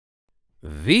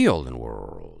The Olden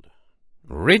World,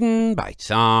 written by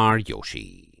Czar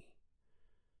Yoshi.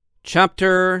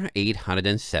 Chapter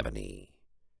 870.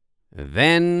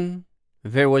 Then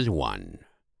there was one.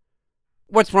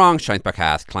 "What's wrong?" Scheinsbach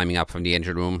asked, climbing up from the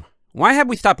engine room. "Why have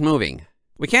we stopped moving?"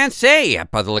 "We can't say," a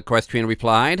puzzled equestrian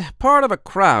replied, part of a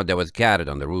crowd that was gathered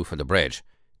on the roof of the bridge.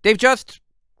 "They've just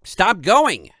stopped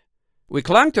going. We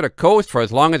clung to the coast for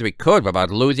as long as we could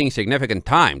without losing significant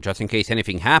time, just in case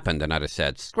anything happened," another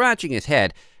said, scratching his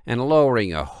head and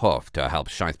lowering a hoof to help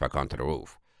Scheinsbach onto the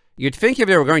roof. "You'd think if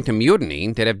they were going to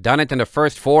mutiny, they'd have done it in the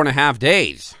first 4.5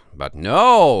 days. But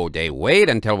no, they wait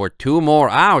until we're 2 more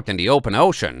out in the open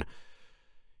ocean."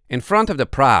 In front of the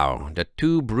prow, the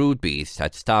 2 brood beasts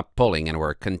had stopped pulling and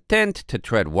were content to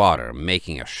tread water,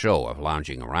 making a show of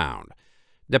lounging around.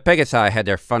 The Pegasi had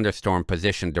their thunderstorm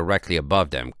positioned directly above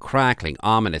them, crackling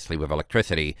ominously with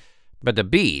electricity, but the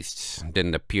beasts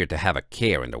didn't appear to have a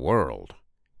care in the world.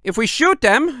 "If we shoot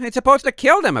them, it's supposed to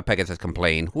kill them," a Pegasus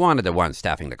complained, one of the ones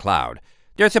staffing the cloud.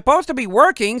 "They're supposed to be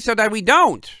working so that we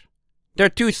don't." "They're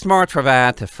too smart for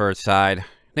that," the first sighed.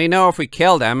 "They know if we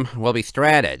kill them, we'll be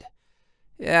stranded."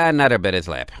 Another bit his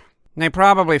lip. "They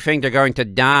probably think they're going to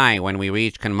die when we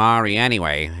reach Kanmari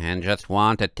anyway, and just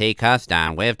want to take us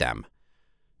down with them."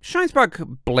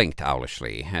 Scheinsbach blinked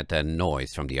owlishly at the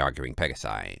noise from the arguing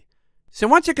Pegasi. "So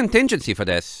what's your contingency for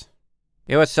this?"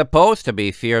 "It was supposed to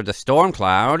be fear of the storm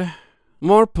cloud."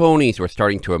 More ponies were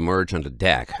starting to emerge on the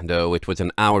deck, though it was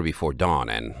an hour before dawn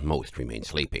and most remained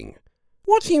sleeping.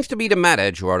 "What seems to be the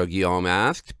matter?" Gerardo Guillaume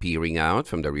asked, peering out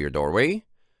from the rear doorway.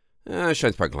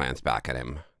 Scheinsbach glanced back at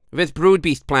him. "This brood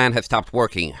beast plan has stopped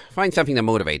working. Find something to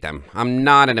motivate them. I'm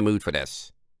not in the mood for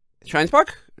this."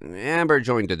 "Scheinsbach?" Amber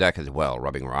joined the deck as well,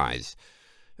 rubbing her eyes.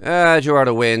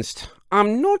 Gerardo winced.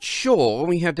 "I'm not sure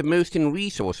we have the most in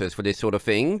resources for this sort of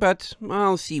thing, but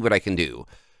I'll see what I can do.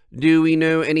 Do we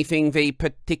know anything they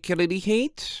particularly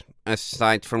hate,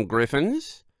 aside from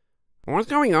griffins?" "What's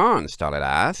going on?" Starlet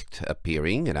asked,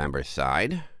 appearing at Amber's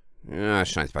side.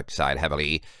 Scheinsbach sighed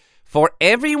heavily. "For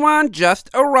everyone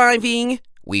just arriving,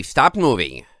 we've stopped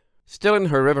moving." Still in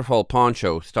her Riverfall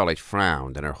poncho, Starlight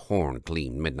frowned and her horn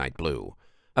gleamed midnight blue.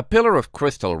 A pillar of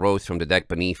crystal rose from the deck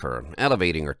beneath her,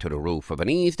 elevating her to the roof with an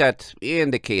ease that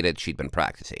indicated she'd been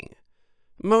practicing.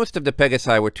 Most of the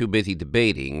Pegasi were too busy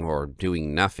debating or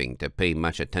doing nothing to pay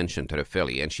much attention to the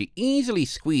filly, and she easily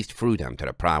squeezed through them to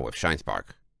the prow with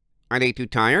Scheinsbach. "Are they too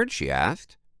tired?" she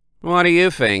asked. "What do you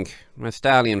think?" A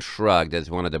stallion shrugged as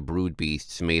one of the brood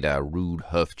beasts made a rude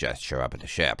hoof gesture up at the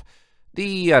ship.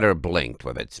 The other blinked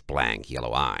with its blank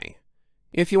yellow eye.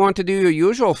 "If you want to do your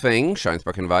usual thing,"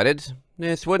 Scheinsbach invited,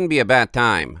 "this wouldn't be a bad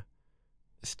time."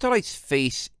 Starlight's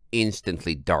face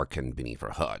instantly darkened beneath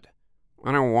her hood.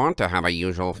 "I don't want to have a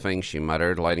usual thing," she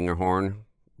muttered, lighting her horn.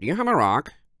 "Do you have a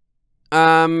rock?"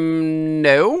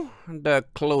 No." The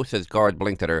closest guard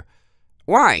blinked at her.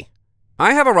 "Why?"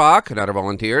 "I have a rock," another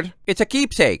volunteered. "It's a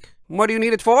keepsake. What do you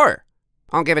need it for?"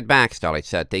 "I'll give it back," Starlight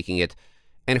said, taking it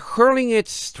and hurling it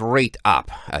straight up,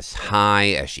 as high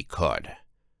as she could.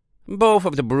 Both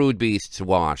of the brood beasts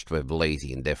watched with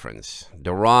lazy indifference.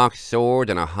 The rock soared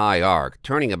in a high arc,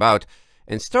 turning about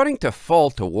and starting to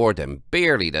fall toward them,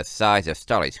 barely the size of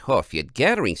Starlight's hoof, yet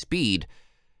gathering speed.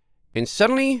 And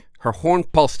suddenly, her horn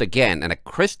pulsed again, and a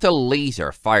crystal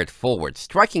laser fired forward,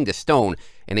 striking the stone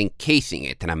and encasing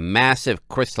it in a massive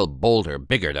crystal boulder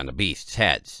bigger than the beasts'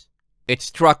 heads. It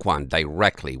struck one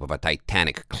directly with a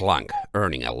titanic clunk,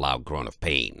 earning a loud groan of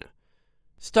pain.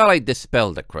 Starlight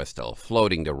dispelled the crystal,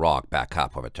 floating the rock back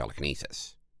up with her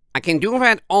telekinesis. "I can do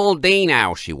that all day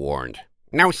now," she warned.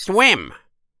 "Now swim!"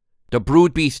 The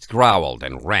brood beast growled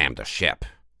and rammed the ship.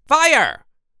 "Fire!"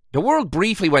 The world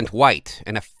briefly went white,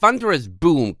 and a thunderous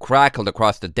boom crackled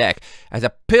across the deck as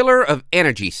a pillar of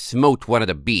energy smote one of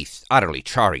the beasts, utterly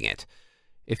charring it.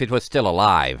 If it was still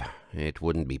alive, it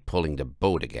wouldn't be pulling the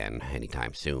boat again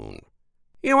anytime soon.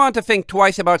 "You want to think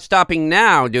twice about stopping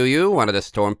now, do you?" one of the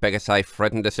storm Pegasi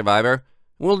threatened the survivor.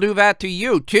 "We'll do that to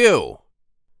you, too."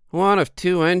 "One of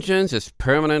 2 engines is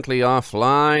permanently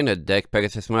offline," a deck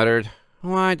Pegasus muttered.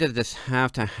 "Why did this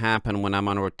have to happen when I'm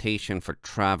on rotation for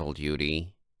travel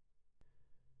duty?"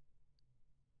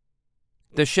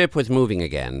 The ship was moving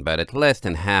again, but at less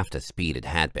than half the speed it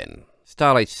had been.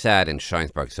 Starlight sat in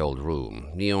Scheinsbach's old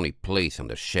room, the only place on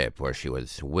the ship where she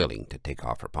was willing to take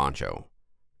off her poncho.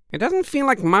 "It doesn't feel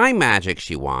like my magic,"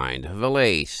 she whined,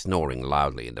 Valet snoring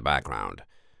loudly in the background.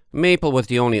 Maple was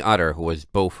the only other who was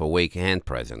both awake and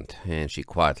present, and she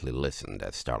quietly listened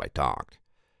as Starlight talked.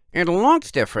 "It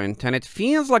looks different, and it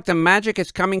feels like the magic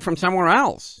is coming from somewhere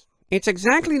else. It's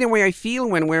exactly the way I feel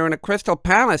when we're in a crystal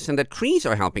palace and the trees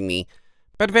are helping me.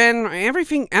 But then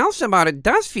everything else about it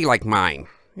does feel like mine.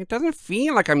 It doesn't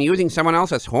feel like I'm using someone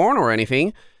else's horn or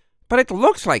anything, but it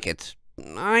looks like it.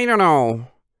 I don't know.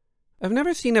 I've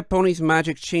never seen a pony's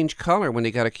magic change color when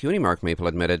they got a cutie mark, Maple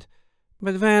admitted.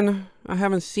 But then, I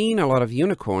haven't seen a lot of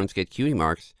unicorns get cutie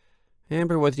marks.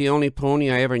 Amber was the only pony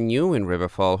I ever knew in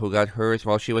Riverfall who got hers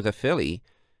while she was a filly.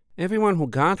 Everyone who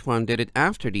got one did it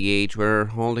after the age where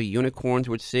all the unicorns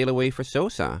would sail away for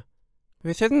Sosa.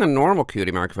 This isn't a normal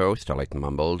cutie mark, though, Starlight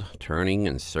mumbled, turning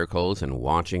in circles and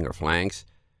watching her flanks.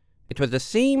 It was the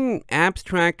same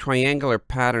abstract triangular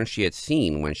pattern she had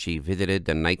seen when she visited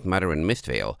the Night Mother in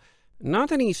Mistvale.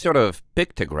 Not any sort of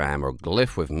pictogram or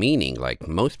glyph with meaning like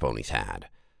most ponies had.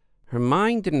 Her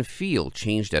mind didn't feel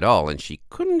changed at all, and she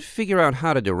couldn't figure out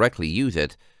how to directly use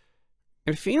it.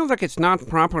 It feels like it's not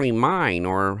properly mine,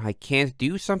 or I can't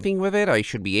do something with it I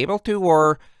should be able to,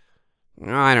 or...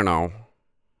 I don't know.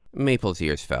 Maple's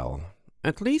ears fell.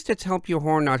 At least it's helped your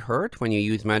horn not hurt when you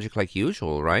use magic like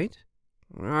usual, right?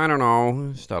 I don't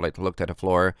know. Starlight looked at the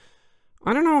floor.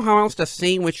 I don't know how else to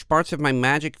say which parts of my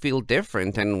magic feel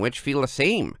different and which feel the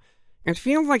same. It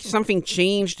feels like something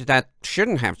changed that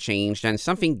shouldn't have changed, and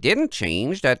something didn't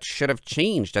change that should have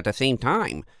changed at the same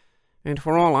time. And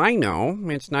for all I know,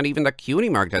 it's not even the cutie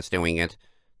mark that's doing it.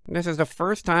 This is the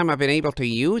first time I've been able to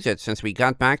use it since we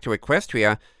got back to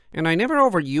Equestria, and I never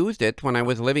overused it when I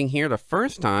was living here the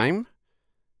first time.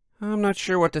 I'm not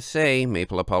sure what to say,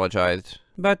 Maple apologized.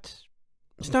 But,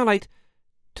 Starlight,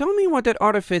 tell me what that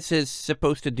artifice is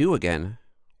supposed to do again.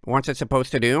 What's it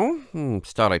supposed to do?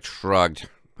 Starlight shrugged.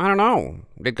 I don't know.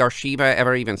 Did Garshiva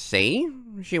ever even say?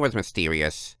 She was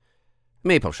mysterious.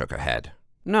 Maple shook her head.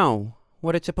 No,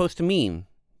 what it's supposed to mean.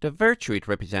 The virtue it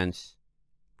represents.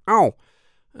 Oh.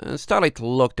 Starlight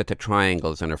looked at the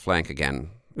triangles on her flank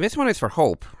again. This one is for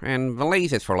hope, and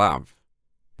Valaise is for love.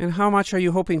 And how much are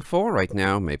you hoping for right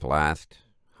now? Maple asked.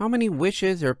 How many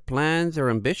wishes or plans or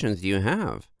ambitions do you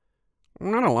have?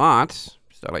 Not a lot.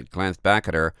 Starlight glanced back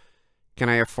at her. Can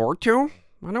I afford to?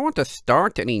 I don't want to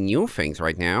start any new things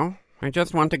right now. I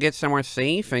just want to get somewhere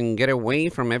safe and get away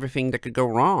from everything that could go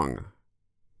wrong.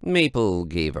 Maple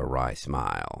gave a wry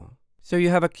smile. So you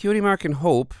have a cutie mark and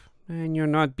hope, and you're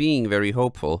not being very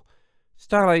hopeful.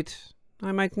 Starlight,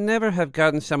 I might never have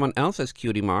gotten someone else's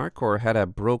cutie mark or had a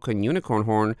broken unicorn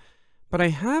horn, but I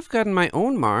have gotten my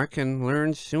own mark and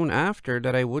learned soon after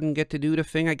that I wouldn't get to do the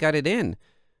thing I got it in.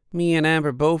 Me and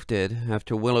Amber both did,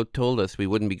 after Willow told us we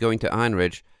wouldn't be going to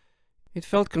Einridge. It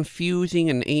felt confusing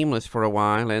and aimless for a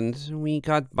while, and we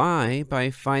got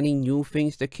by finding new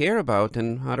things to care about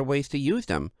and other ways to use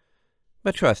them.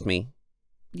 But trust me,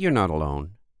 you're not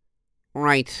alone.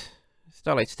 Right.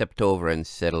 Starlight stepped over and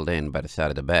settled in by the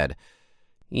side of the bed.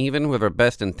 Even with her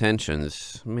best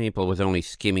intentions, Maple was only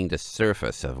skimming the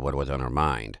surface of what was on her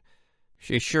mind.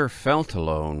 She sure felt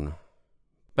alone.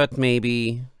 But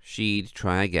maybe she'd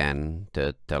try again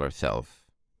to tell herself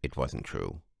it wasn't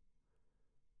true.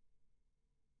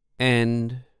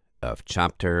 End of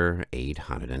chapter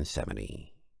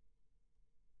 870.